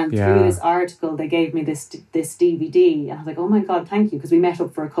 And through this article, they gave me this DVD. And I was like, oh my God, thank you. Because we met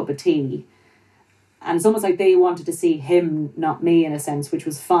up for a cup of tea. And it's almost like they wanted to see him, not me, in a sense, which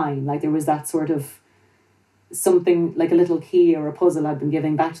was fine. Like, there was that sort of something, like a little key or a puzzle I'd been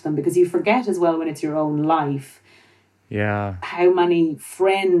giving back to them. Because you forget as well when it's your own life. Yeah. How many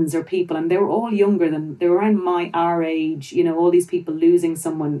friends or people, and they were all younger than, they were around our age, you know, all these people losing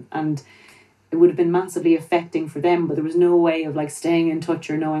someone, and it would have been massively affecting for them, but there was no way of like staying in touch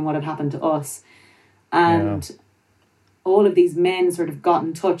or knowing what had happened to us. And all of these men sort of got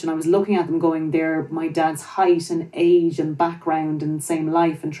in touch, and I was looking at them going, they're my dad's height and age and background and same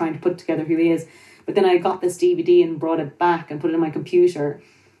life, and trying to put together who he is. But then I got this DVD and brought it back and put it in my computer.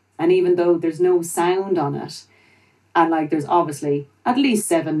 And even though there's no sound on it, and like there's obviously at least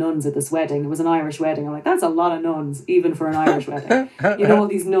 7 nuns at this wedding. It was an Irish wedding. I'm like, that's a lot of nuns, even for an Irish wedding. You know, all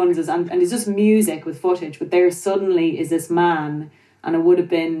these nuns, and it's just music with footage. But there suddenly is this man, and it would have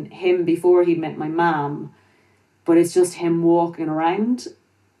been him before he'd met my mum. But it's just him walking around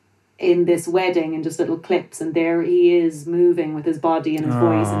in this wedding and just little clips. And there he is moving with his body and his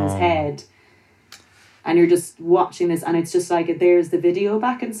voice and his head. And you're just watching this, and it's just like, there's the video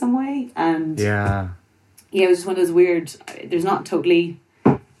back in some way. And yeah, it was just one of those weird. There's not totally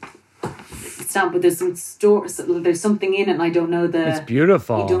stamp, but there's some story. There's something in it, and I don't know the. It's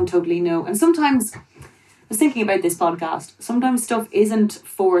beautiful. You don't totally know, and sometimes. I was thinking about this podcast. Sometimes stuff isn't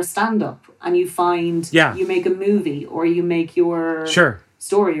for stand-up, and you find you make a movie or you make your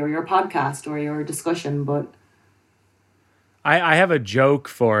story or your podcast or your discussion. But I have a joke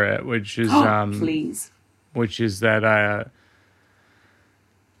for it, which is please, which is that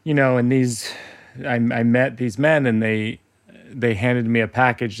in these I met these men and they handed me a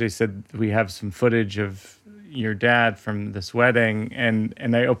package. They said, we have some footage of your dad from this wedding, and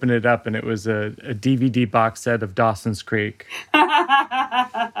I opened it up and it was a DVD box set of Dawson's Creek.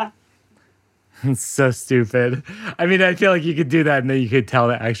 It's so stupid. I mean, I feel like you could do that and then you could tell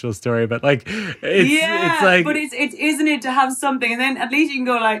the actual story, but like it's like, but it's isn't it to have something, and then at least you can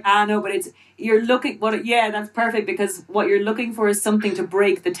go like, no, but you're looking that's perfect, because what you're looking for is something to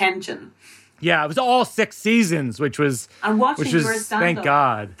break the tension. Yeah, it was all 6 seasons, which was your stand-up. Thank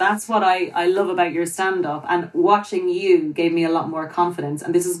God. That's what I love about your stand-up. And watching you gave me a lot more confidence.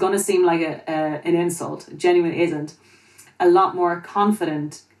 And this is going to seem like an insult. It genuinely isn't. A lot more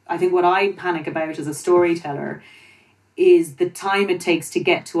confident. I think what I panic about as a storyteller is the time it takes to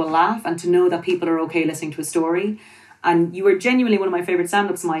get to a laugh and to know that people are okay listening to a story. And you were genuinely one of my favourite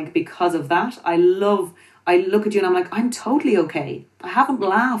stand-ups, Mike, because of that. I look at you and I'm like, I'm totally okay. I haven't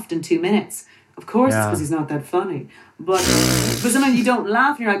laughed in 2 minutes. Of course, it's because he's not that funny. But sometimes you don't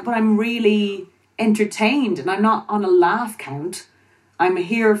laugh and you're like, but I'm really entertained and I'm not on a laugh count. I'm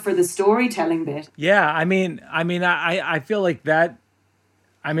here for the storytelling bit. Yeah, I feel like that.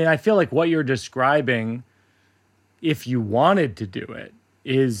 I feel like what you're describing, if you wanted to do it,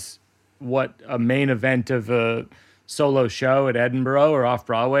 is what a main event of a solo show at Edinburgh or off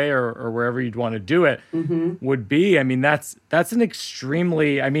Broadway or wherever you'd want to do it would be. I mean, that's an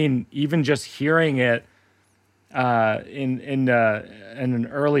extremely, even just hearing it in an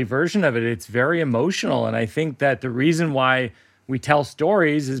early version of it, it's very emotional. And I think that the reason why we tell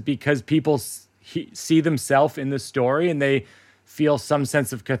stories is because people see themselves in the story and they feel some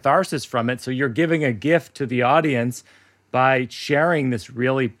sense of catharsis from it. So you're giving a gift to the audience by sharing this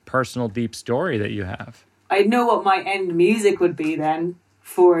really personal, deep story that you have. I know what my end music would be then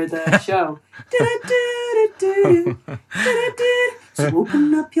for the show. So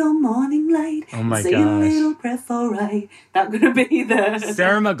open up your morning light. Oh my say gosh. A little prayer for right. That's going to be the...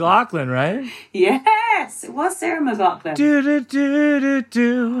 Sarah McLachlan, right? Yes, it was Sarah McLachlan.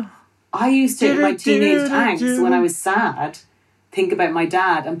 Do. I used to, in my teenage angst, when I was sad, think about my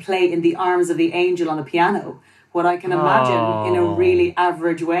dad and play In the Arms of the Angel on a piano. What I can imagine in a really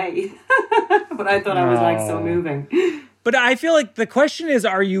average way. But I thought I was like so moving. But I feel like the question is,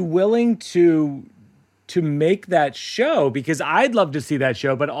 are you willing to make that show? Because I'd love to see that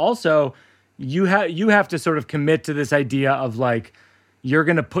show, but also you have to sort of commit to this idea of like, you're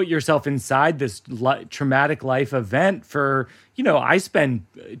going to put yourself inside this traumatic life event for, I spend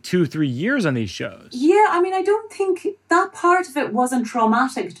 2-3 years on these shows. Yeah, I don't think that part of it wasn't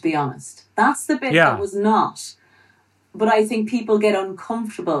traumatic, to be honest. That's the bit that was not. But I think people get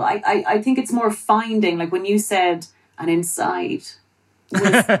uncomfortable. I think it's more finding, like when you said an inside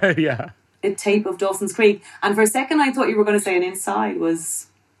was a tape of Dawson's Creek. And for a second I thought you were going to say an inside was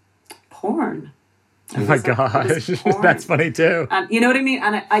porn. Oh my gosh, that's funny too. And you know what I mean?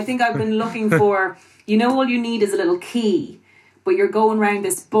 And I think I've been looking for, all you need is a little key. But you're going around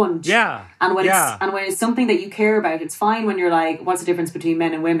this bunch. Yeah. And when it's something that you care about, it's fine when you're like, what's the difference between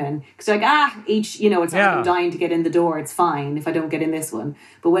men and women? Because you're like, each, it's not like I'm dying to get in the door. It's fine if I don't get in this one.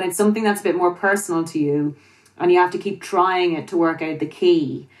 But when it's something that's a bit more personal to you and you have to keep trying it to work out the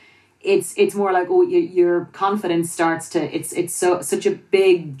key, it's more like, your confidence starts to, it's such a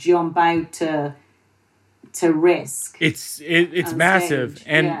big jump out to risk. It's massive. Stage.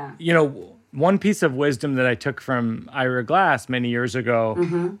 And, one piece of wisdom that I took from Ira Glass many years ago,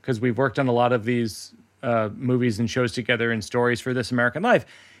 because we've worked on a lot of these movies and shows together and stories for This American Life,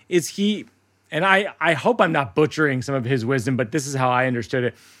 is and I hope I'm not butchering some of his wisdom, but this is how I understood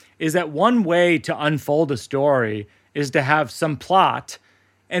it, is that one way to unfold a story is to have some plot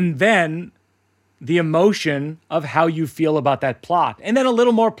and then the emotion of how you feel about that plot, and then a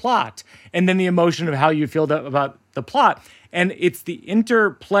little more plot, and then the emotion of how you feel about the plot. And it's the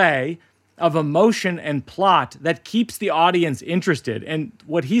interplay of emotion and plot that keeps the audience interested. And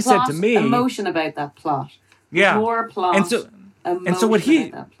what he said to me, emotion about that plot, more plot, and so what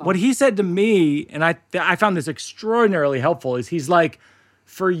he said to me, and I found this extraordinarily helpful, is he's like,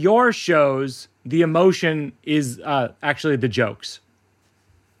 for your shows, the emotion is actually the jokes.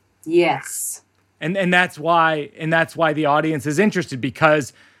 Yes. And that's why the audience is interested,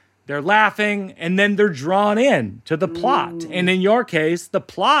 because they're laughing, and then they're drawn in to the plot. And in your case, the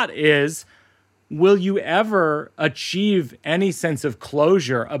plot is, will you ever achieve any sense of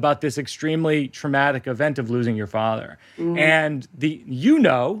closure about this extremely traumatic event of losing your father? And you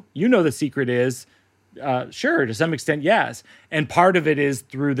know the secret is, sure, to some extent, yes. And part of it is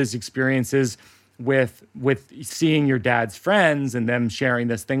through these experiences with seeing your dad's friends and them sharing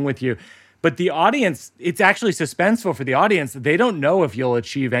this thing with you. But the audience, it's actually suspenseful for the audience. They don't know if you'll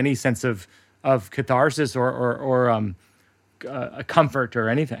achieve any sense of catharsis or a comfort or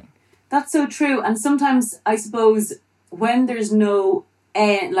anything. That's so true. And sometimes I suppose when there's no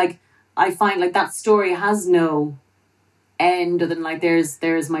end, like I find like that story has no end other than like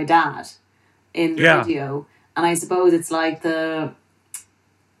there's my dad in the video. And I suppose it's like I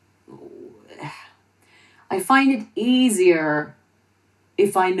find it easier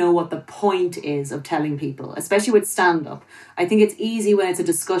if I know what the point is of telling people, especially with stand-up. I think it's easy when it's a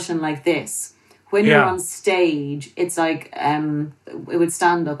discussion like this. When you're on stage, it's like, with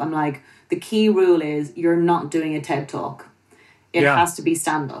stand-up, I'm like, the key rule is you're not doing a TED Talk. It has to be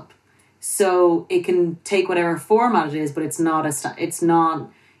stand-up. So it can take whatever format it is, but it's not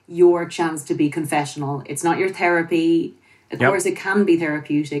your chance to be confessional. It's not your therapy. Of course, it can be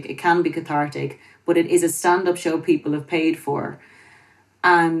therapeutic. It can be cathartic. But it is a stand-up show people have paid for.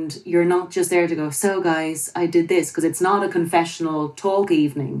 And you're not just there to go, so guys, I did this. Because it's not a confessional talk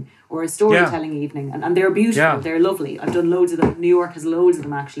evening or a storytelling evening. And they're beautiful. Yeah. They're lovely. I've done loads of them. New York has loads of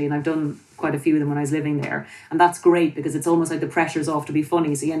them, actually. And I've done quite a few of them when I was living there. And that's great because it's almost like the pressure's off to be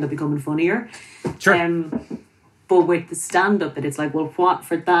funny. So you end up becoming funnier. Sure. But with the stand-up, that it's like, well, what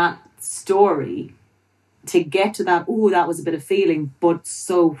for that story to get to that, that was a bit of feeling. But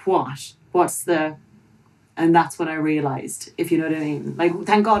so what? What's the... And that's when I realised, if you know what I mean. Like,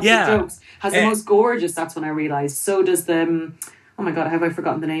 thank God for jokes. Has the most gorgeous, that's when I realised. So does the, oh my God, have I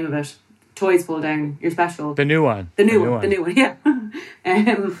forgotten the name of it? Toys Fall Down, your special. The new one. The new one, yeah.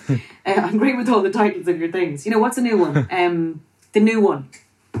 I'm great with all the titles of your things. You know, what's a new one? The new one.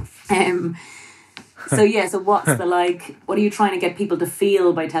 So what's the, like, what are you trying to get people to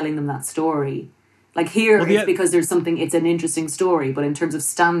feel by telling them that story? Like here, it's because there's something, it's an interesting story, but in terms of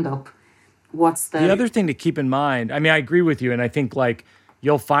stand-up, what's the other thing to keep in mind? I mean, I agree with you, and I think like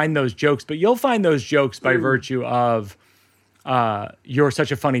you'll find those jokes, but you'll find those jokes by virtue of you're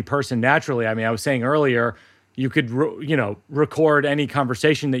such a funny person naturally. I mean, I was saying earlier, you could record any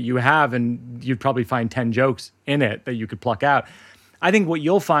conversation that you have, and you'd probably find 10 jokes in it that you could pluck out. I think what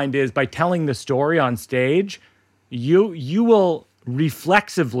you'll find is by telling the story on stage, you will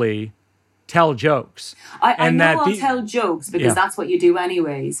reflexively tell jokes. I know I'll tell jokes because that's what you do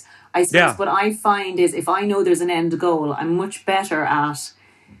anyways. I suppose what I find is if I know there's an end goal, I'm much better at...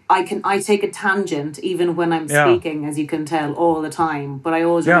 I take a tangent even when I'm speaking, as you can tell, all the time. But I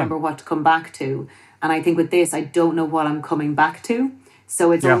always remember what to come back to. And I think with this, I don't know what I'm coming back to.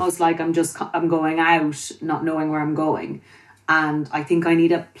 So it's almost like I'm going out, not knowing where I'm going. And I think I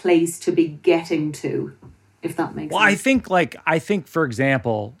need a place to be getting to, if that makes sense. Well, I think, for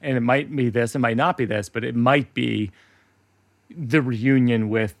example, and it might be this, it might not be this, but it might be the reunion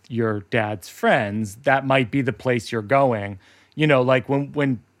with your dad's friends. That might be the place you're going. You know, like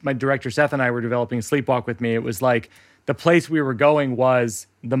when my director Seth and I were developing Sleepwalk with Me, it was like the place we were going was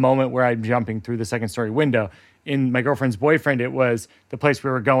the moment where I'm jumping through the second story window. In My Girlfriend's Boyfriend, it was the place we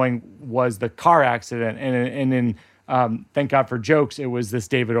were going was the car accident. And in Thank God for Jokes, it was this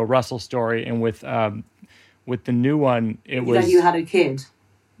David O. Russell story. And with the new one, it was... That you had a kid.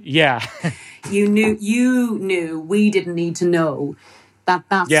 Yeah. You knew we didn't need to know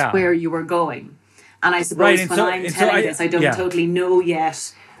that's where you were going. And I suppose I'm telling this, I don't totally know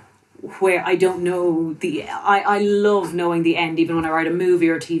yet where. I don't know I love knowing the end. Even when I write a movie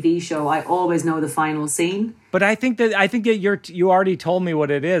or a TV show, I always know the final scene. But I think that you already told me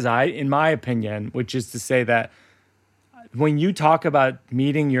what it is. In my opinion, which is to say that when you talk about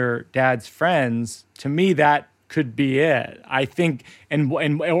meeting your dad's friends, to me that could be it. I think,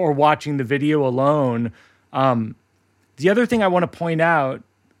 or watching the video alone. The other thing I want to point out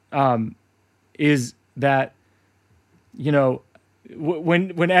is that, you know,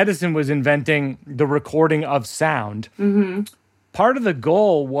 when Edison was inventing the recording of sound, part of the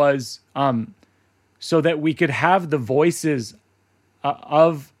goal was so that we could have the voices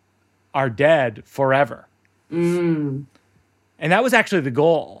of our dead forever. And that was actually the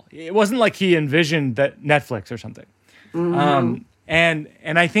goal. It wasn't like he envisioned that Netflix or something. And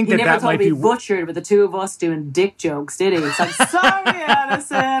I think he that might be butchered with the two of us doing dick jokes, did he? It's like, sorry,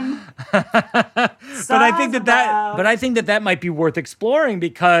 Edison. But I think that might be worth exploring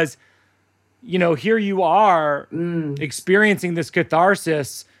because, you know, here you are experiencing this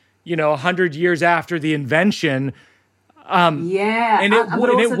catharsis. 100 years after the invention. Yeah, and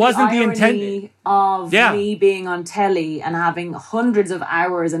it wasn't the intent of me being on telly and having hundreds of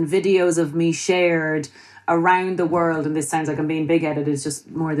hours and videos of me shared around the world. And this sounds like I'm being big-headed, it's just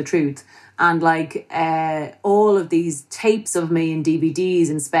more the truth. And like all of these tapes of me and DVDs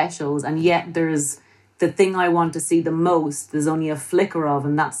and specials, and yet there's the thing I want to see the most, there's only a flicker of,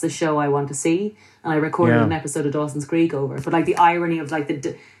 and that's the show I want to see. And I recorded an episode of Dawson's Creek over it. But like the irony of like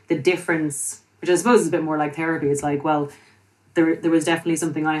the difference, which I suppose is a bit more like therapy. It's like, well, there was definitely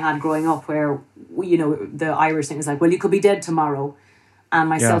something I had growing up where, the Irish thing is like, well, you could be dead tomorrow. And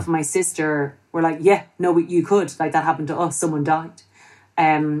myself and my sister were like, yeah, no, you could. Like, that happened to us. Someone died.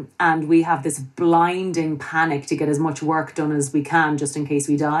 And we have this blinding panic to get as much work done as we can just in case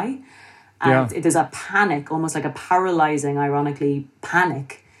we die. And there's a panic, almost like a paralyzing, ironically,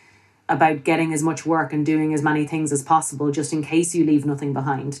 panic about getting as much work and doing as many things as possible just in case you leave nothing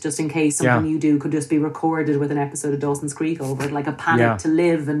behind, just in case something you do could just be recorded with an episode of Dawson's Creek over it, like a panic to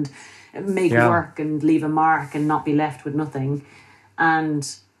live and make work and leave a mark and not be left with nothing. And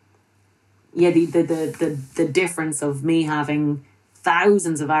the difference of me having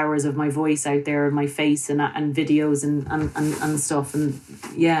thousands of hours of my voice out there and my face and videos and stuff, and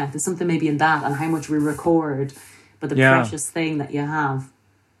there's something maybe in that and how much we record, but the precious thing that you have.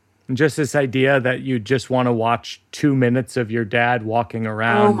 Just this idea that you just want to watch 2 minutes of your dad walking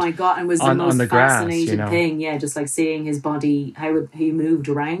around. Oh my God, it was the most fascinating thing. Yeah, just like seeing his body, how he moved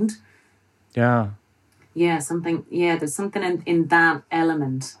around. Yeah. Yeah, there's something in that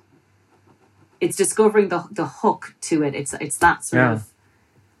element. It's discovering the hook to it. It's that sort of,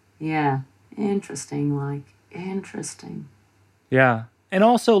 interesting. Yeah. And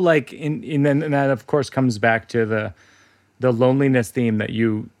also like, and that of course comes back to the loneliness theme that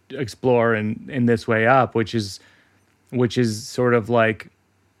you explore in This Way Up, which is sort of like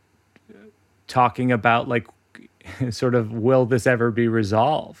talking about like sort of, will this ever be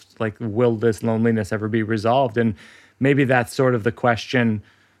resolved? Like, will this loneliness ever be resolved? And maybe that's sort of the question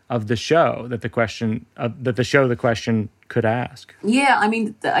of the show, the question could ask. Yeah, I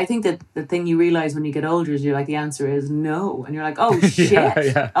mean, I think that the thing you realize when you get older is you're like, the answer is no, and you're like, oh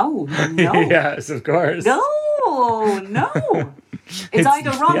shit, oh no, yes, of course, no. It's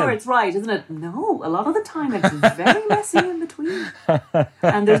either wrong or it's right, isn't it? No, a lot of the time it's very messy in between.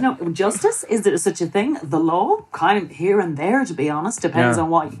 And there's no justice. Is there such a thing? The law, kind of here and there, to be honest, depends on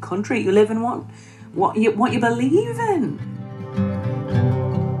what country you live in, what you believe in.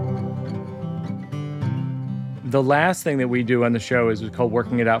 The last thing that we do on the show is called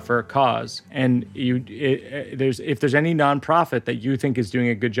Working It Out for a Cause. And if there's any nonprofit that you think is doing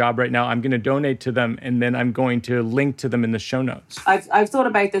a good job right now, I'm going to donate to them, and then I'm going to link to them in the show notes. I've thought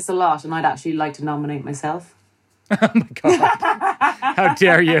about this a lot, and I'd actually like to nominate myself. Oh my God. How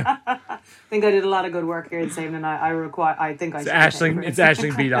dare you? I think I did a lot of good work here this evening. I think I should. It's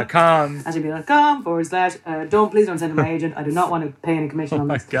AishlingB.com. AishlingB.com/. Please don't send to my agent. I do not want to pay any commission on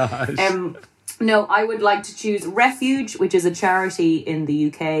this. Oh my gosh. No, I would like to choose Refuge, which is a charity in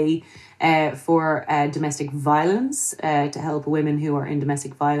the UK for domestic violence, to help women who are in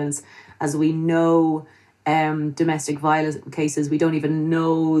domestic violence. As we know, domestic violence cases, we don't even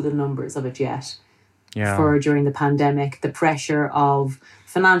know the numbers of it yet. For during the pandemic, the pressure of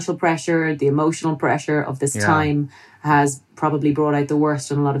financial pressure, the emotional pressure of this time has probably brought out the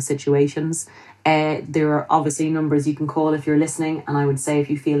worst in a lot of situations. There are obviously numbers you can call if you're listening, and I would say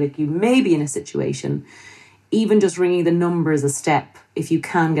if you feel like you may be in a situation, even just ringing the numbers a step, if you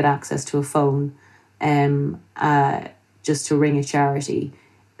can get access to a phone, just to ring a charity.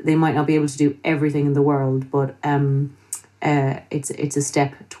 They might not be able to do everything in the world, but it's a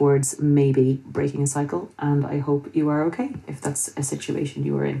step towards maybe breaking a cycle, and I hope you are okay if that's a situation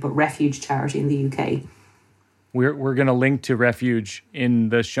you are in. But Refuge charity in the UK. We're going to link to Refuge in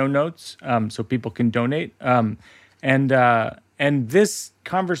the show notes, so people can donate. And this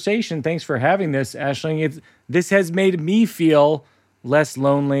conversation, thanks for having this, Aisling. This has made me feel less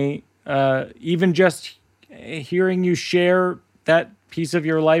lonely, even just hearing you share that piece of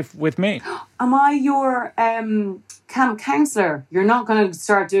your life with me. Am I your camp counselor? You're not going to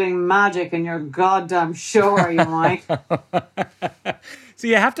start doing magic in your goddamn show, are you, Mike? So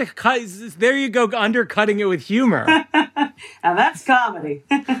you have to cut. There you go, undercutting it with humor. And that's comedy.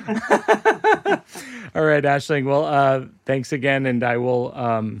 All right, Aisling. Well, thanks again, and I will.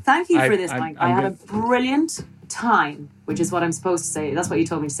 Thank you for this, Mike. I had a brilliant time, which is what I'm supposed to say. That's what you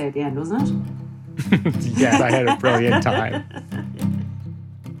told me to say at the end, wasn't it? Yes, I had a brilliant time.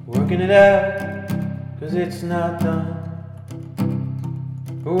 Working it out, 'cause it's not done.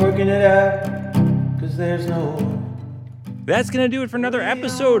 We're working it out, 'cause there's no one. that's going to do it for another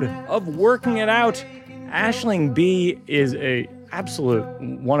episode of Working It Out. Aisling Bea is a absolute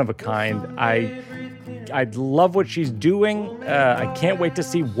one of a kind. I love what she's doing. I can't wait to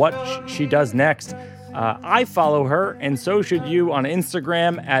see what she does next. I follow her, and so should you, on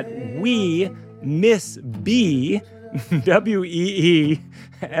Instagram at WeeMissBea, WeeMissBea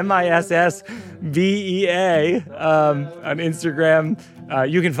on Instagram.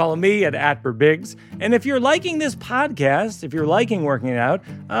 You can follow me at @BurBiggs. And if you're liking this podcast, if you're liking Working It Out,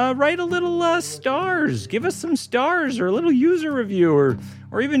 write a little stars. Give us some stars or a little user review,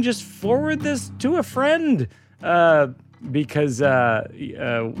 or even just forward this to a friend. Because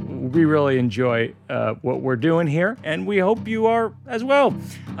we really enjoy what we're doing here, and we hope you are as well.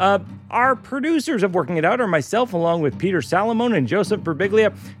 Our producers of Working It Out are myself, along with Peter Salamone and Joseph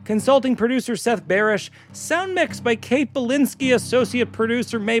Birbiglia, consulting producer Seth Barish, sound mix by Kate Belinsky, associate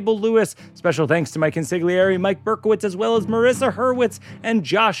producer Mabel Lewis. Special thanks to Mike Consigliere, Mike Berkowitz, as well as Marissa Hurwitz and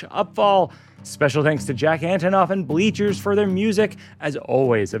Josh Upfall. Special thanks to Jack Antonoff and Bleachers for their music. As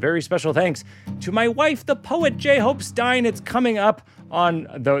always, a very special thanks to my wife, the poet J-Hope Stein. It's coming up on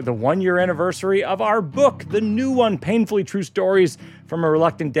the 1-year anniversary of our book, the new one, Painfully True Stories from a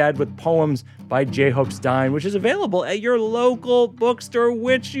Reluctant Dad with Poems by J-Hope Stein, which is available at your local bookstore,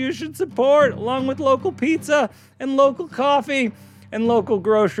 which you should support, along with local pizza and local coffee and local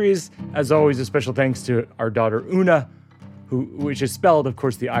groceries. As always, a special thanks to our daughter, Una, which is spelled, of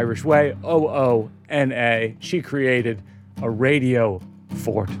course, the Irish way, O-O-N-A. She created a radio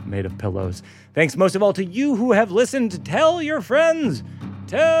fort made of pillows. Thanks most of all to you who have listened. Tell your friends.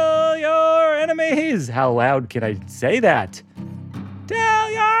 Tell your enemies. How loud can I say that? Tell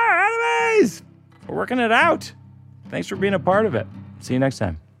your enemies. We're working it out. Thanks for being a part of it. See you next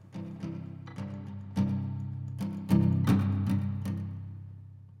time.